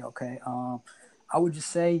 Okay. I would just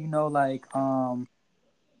say, you know, like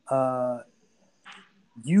uh,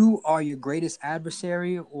 you are your greatest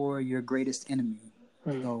adversary or your greatest enemy.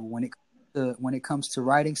 Hmm. So when it comes to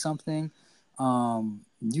writing something,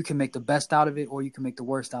 you can make the best out of it, or you can make the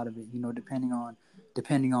worst out of it.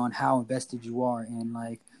 Depending on how invested you are and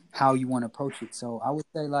like how you want to approach it. So I would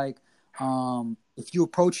say like, if you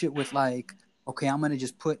approach it with like, okay, I'm gonna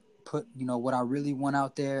just put what I really want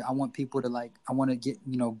out there. I want people to like, I want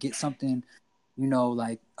to get something,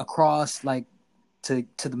 like across like to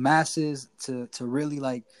the masses, to really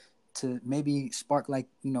like to maybe spark like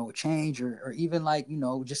a change, or even like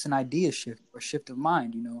just an idea shift or shift of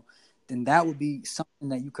mind, then that would be something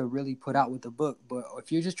that you could really put out with the book. But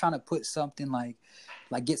if you're just trying to put something like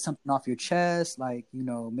get something off your chest, like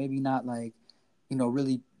maybe not like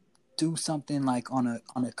really do something like on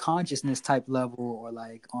a consciousness type level, or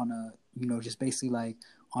like on a just basically like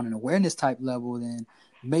on an awareness type level, then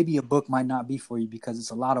maybe a book might not be for you, because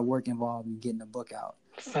it's a lot of work involved in getting a book out.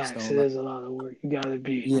 Facts. So It like, is a lot of work.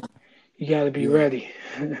 yeah, You gotta be yeah, ready.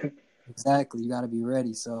 exactly. You got to be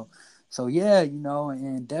ready. So yeah,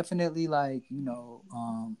 and definitely like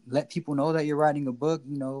let people know that you're writing a book.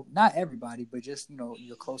 Not everybody, but just your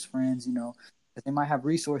close friends. That they might have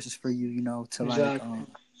resources for you. To like Exactly.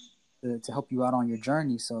 to help you out on your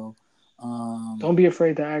journey. So Don't be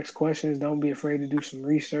afraid to ask questions. Don't be afraid to do some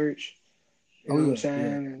research. You oh know what I'm yeah,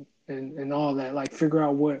 yeah. saying? And all that. Like figure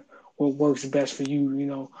out what works best for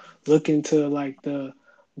you. Look into like the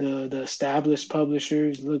established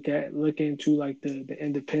publishers. Look into like the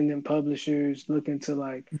independent publishers. Look into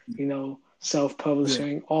like self Yeah.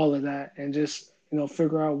 publishing. All of that, and just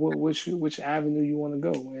figure out which avenue you want to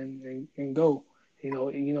go and go. Oh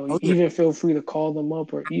yeah. Even feel free to call them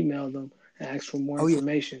up or email them and ask for more Oh yeah.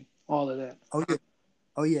 information. All of that. Oh yeah.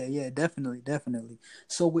 Oh yeah, yeah, definitely, definitely.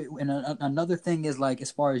 So, another thing is like,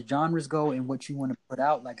 as far as genres go and what you want to put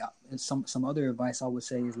out, like and some other advice I would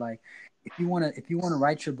say is like, if you wanna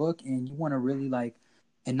write your book and you want to really like,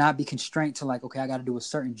 and not be constrained to like, okay, I got to do a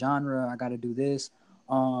certain genre, I got to do this,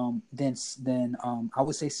 then I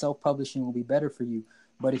would say self publishing will be better for you.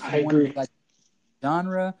 But if I you want to do agree. like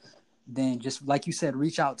genre, then just like you said,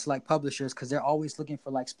 reach out to like publishers, because they're always looking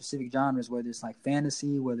for like specific genres, whether it's like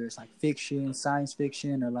fantasy, whether it's like fiction, science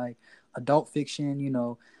fiction, or like adult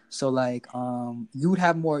fiction. So like you'd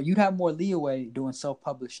have more leeway doing self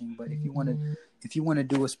publishing. But if you want to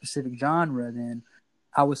do a specific genre, then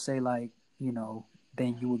I would say like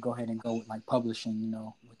then you would go ahead and go with like publishing,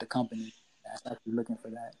 with the company that's actually looking for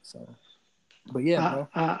that. So, but yeah, I, bro.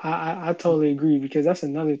 I totally agree because that's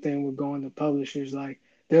another thing with going to publishers. Like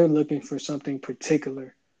they're looking for something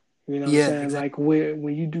particular. You know what I'm Yeah, saying? exactly. Like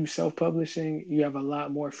when you do self publishing, you have a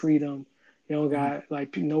lot more freedom. You don't Mhm. got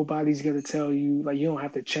like nobody's gonna tell you like you don't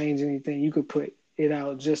have to change anything. You could put it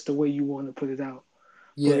out just the way you want to put it out.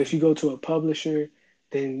 But Yeah. if you go to a publisher,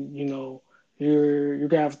 then you're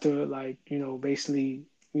gonna have to like basically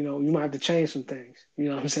you might have to change some things. You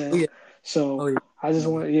know what I'm Oh saying? yeah. Oh So yeah. I just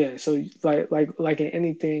Definitely. want so like in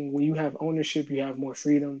anything when you have ownership, you have more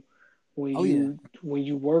freedom. When Oh yeah.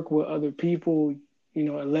 you work with other people,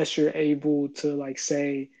 unless you're able to like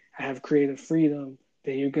say I have creative freedom,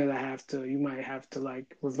 then you might have to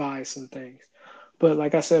like revise some things. But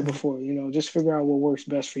like I said Mhm. before, just figure out what works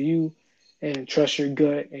best for you and trust your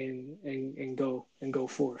gut and go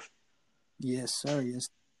forth. Yes, sir. Yes,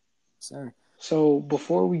 sir. So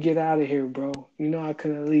before we get out of here, bro, I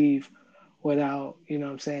couldn't leave without, what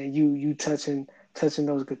I'm saying, you touching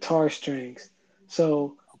those guitar strings.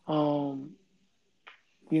 So, what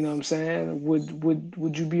I'm saying,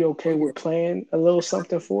 would you be okay Oh yeah. with playing a little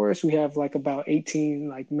something for us? We have like about 18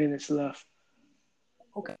 like minutes left.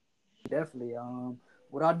 Okay. Definitely.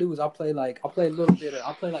 What I'll do is I'll play a little bit of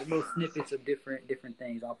I'll play like little snippets of different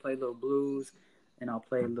things. I'll play a little blues, and I'll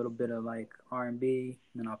play a little bit of like R&B,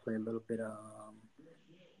 and then I'll play a little bit of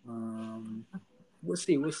we'll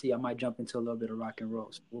see, we'll see. I might jump into a little bit of rock and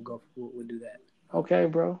roll. So we'll do that. Okay,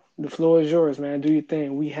 bro. The floor is yours, man. Do your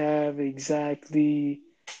thing. We have exactly,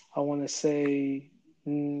 I want to say,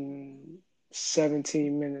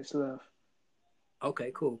 17 minutes left.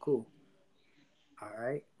 Okay, cool, cool. All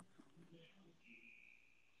right.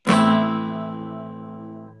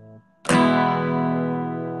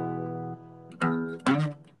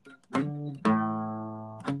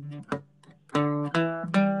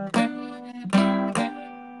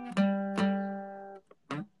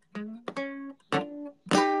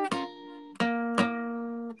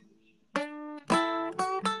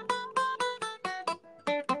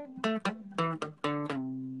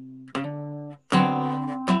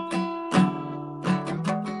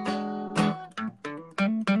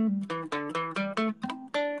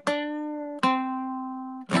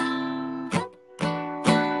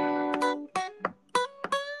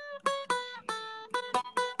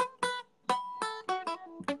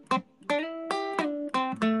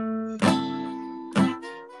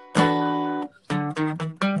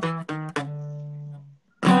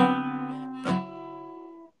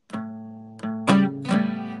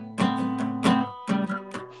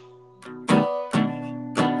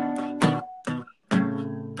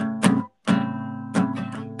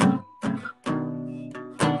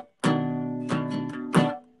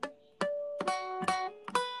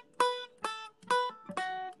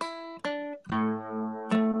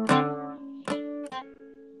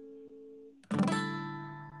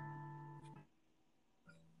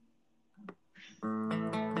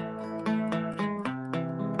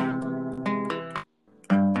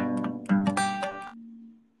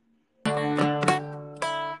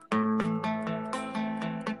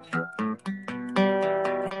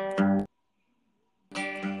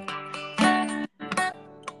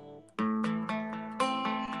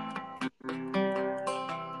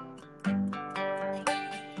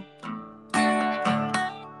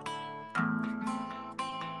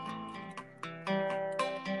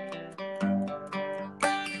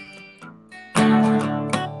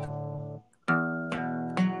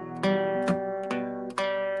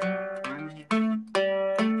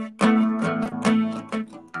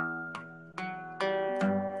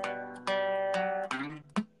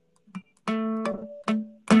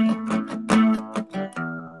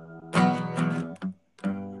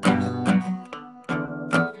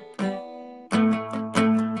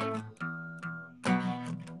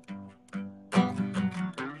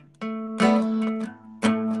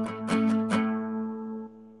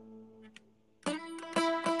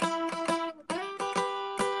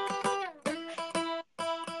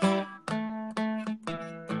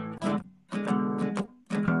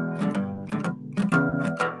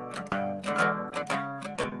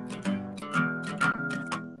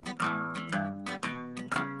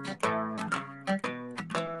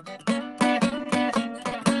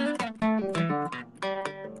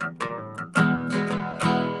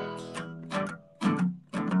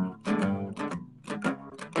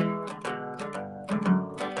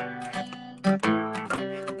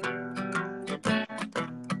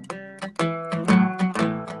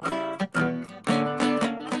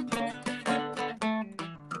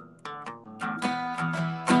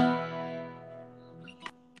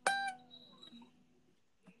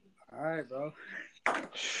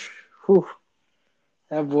 whew,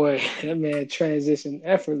 that man transitioned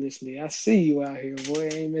effortlessly. I see you out here, boy.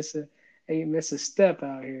 Ain't miss a step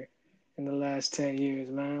out here in the last 10 years,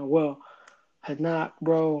 man. Well, Hanak,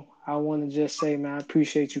 bro, I want to just say, man, I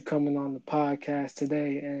appreciate you coming on the podcast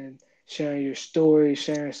today and sharing your story,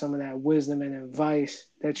 sharing some of that wisdom and advice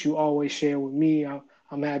that you always share with me.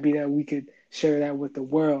 I'm happy that we could share that with the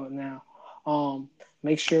world now.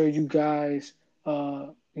 Make sure you guys,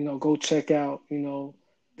 go check out,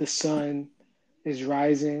 The Sun is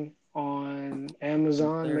Rising on Yes,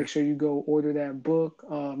 Amazon. Make sir. sure you go order that book.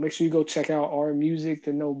 Make sure you go check out our music,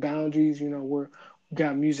 The No Boundaries. We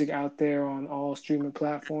got music out there on all streaming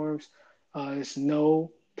platforms. It's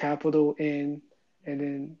No capital N and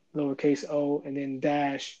then lowercase O and then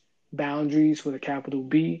dash boundaries with a capital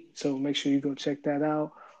B. So make sure you go check that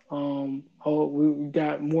out. We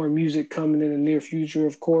got more music coming in the near future,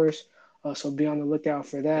 of course. So be on the lookout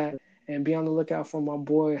for that, and be on the lookout for my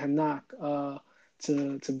boy Hanak.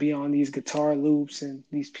 To be on these guitar loops and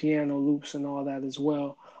these piano loops and all that as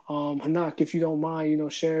well. Hanak, if you don't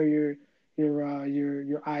mind, share your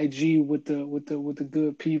IG with the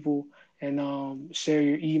good people, and share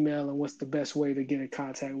your email and what's the best way to get in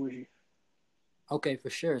contact with you. Okay,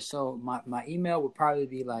 for sure. So my email would probably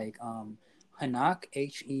be like Hanok,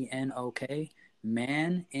 Henok,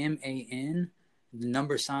 man, MAN,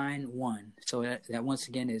 number sign one. So that once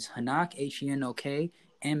again is Hanok, Henok,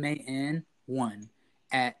 MAN one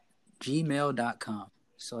at gmail.com.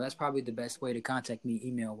 So that's probably the best way to contact me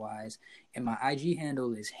email wise. And my IG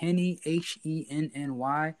handle is Henny,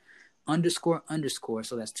 HENNY __.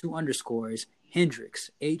 So that's two underscores,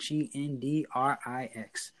 Hendrix,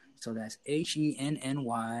 HENDRIX. So that's HENNY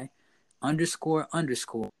 __ENDRIX.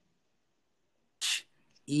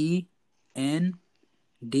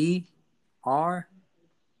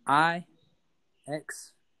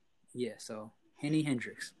 Yeah, so Henny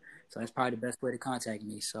Hendrix. So that's probably the best way to contact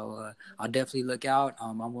me. So I'll definitely look out.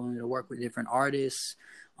 I'm willing to work with different artists,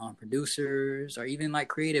 producers, or even like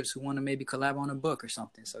creatives who want to maybe collab on a book or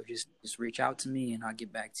something. So just reach out to me and I'll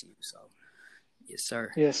get back to you. So yes,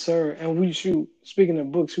 sir. Yes, sir. And speaking of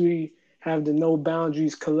books, we have the No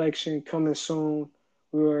Boundaries collection coming soon.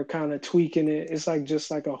 We were kind of tweaking it. It's like just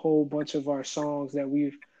like a whole bunch of our songs that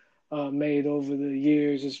we've made over the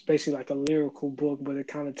years. It's basically like a lyrical book, but it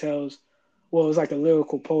kind of tells, well, it's like a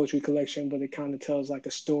lyrical poetry collection, but it kind of tells like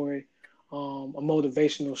a story, a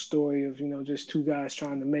motivational story of, just two guys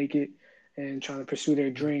trying to make it and trying to pursue their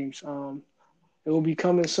dreams. It will be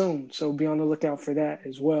coming soon, so be on the lookout for that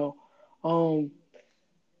as well. Um,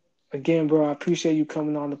 Again, bro, I appreciate you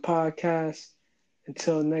coming on the podcast.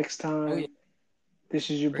 Until next Oh yeah, time, this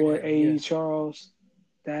is your great boy having you. A.E. Yeah, Charles.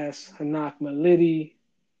 That's Hanak Malidi.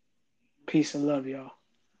 Peace and love, y'all.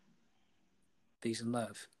 peace and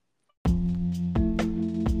love.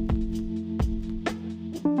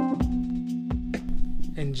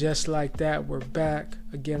 And just like that, we're back.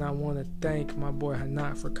 Again, I want to thank my boy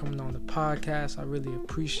Hanak for coming on the podcast. I really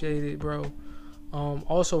appreciate it, bro.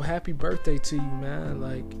 Also, happy birthday to you, man.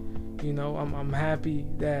 Like, I'm happy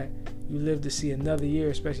that you live to see another year,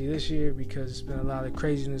 especially this year, because it's been a lot of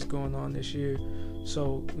craziness going on this year.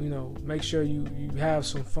 So, make sure you have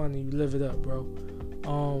some fun and you live it up, bro.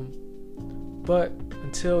 But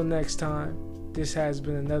until next time, this has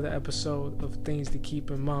been another episode of Things to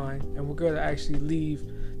Keep in Mind, and we're going to actually leave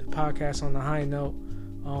the podcast on a high note.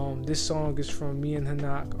 This song is from me and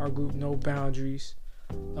Hanak, our group No Boundaries,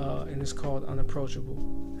 and it's called Unapproachable.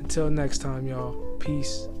 Until next time, y'all,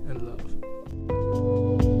 peace and love.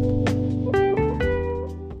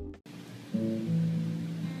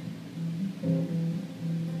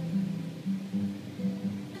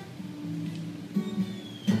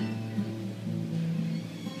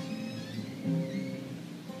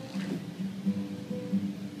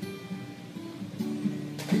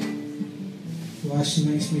 Why she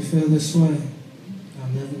makes me feel this way, I'll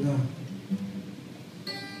never know.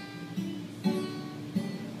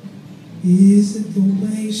 Is it the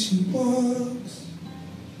way she walks,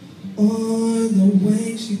 or the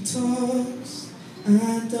way she talks?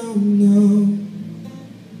 I don't know.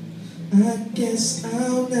 I guess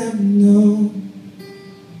I'll never know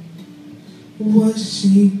what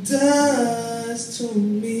she does to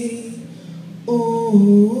me.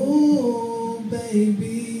 Oh,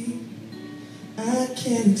 baby, I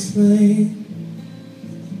can't explain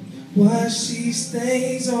why she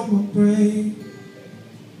stays on my brain.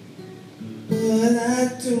 But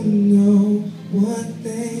I do know one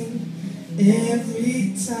thing.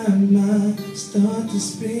 Every time I start to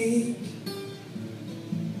speak,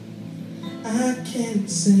 I can't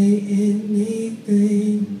say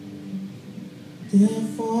anything.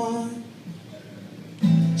 Therefore,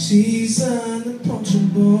 she She's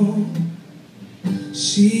unapproachable.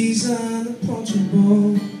 She's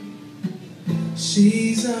unapproachable.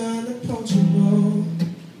 She's unapproachable.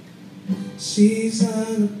 She's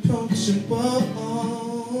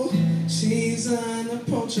unapproachable. She's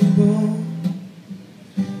unapproachable.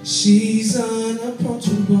 She's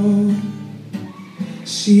unapproachable.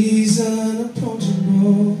 She's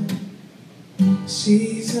unapproachable.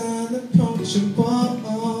 She's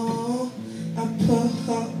unapproachable. I put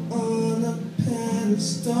her on a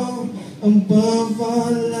pedestal above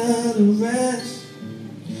all of the rest.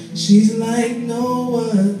 She's like no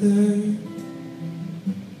other,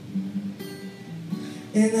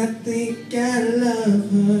 and I think I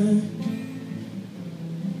love her,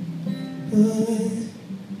 but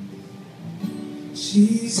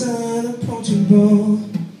she's unapproachable.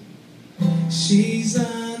 She's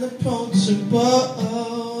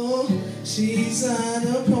unapproachable. She's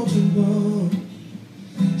unapproachable.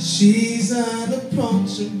 She's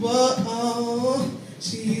unapproachable.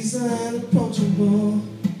 She's unapproachable.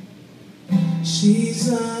 She's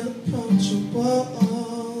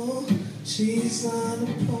unapproachable. She's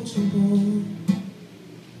unapproachable.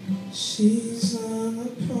 She's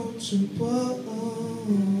unapproachable.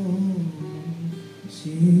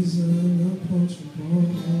 She's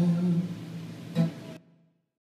unapproachable.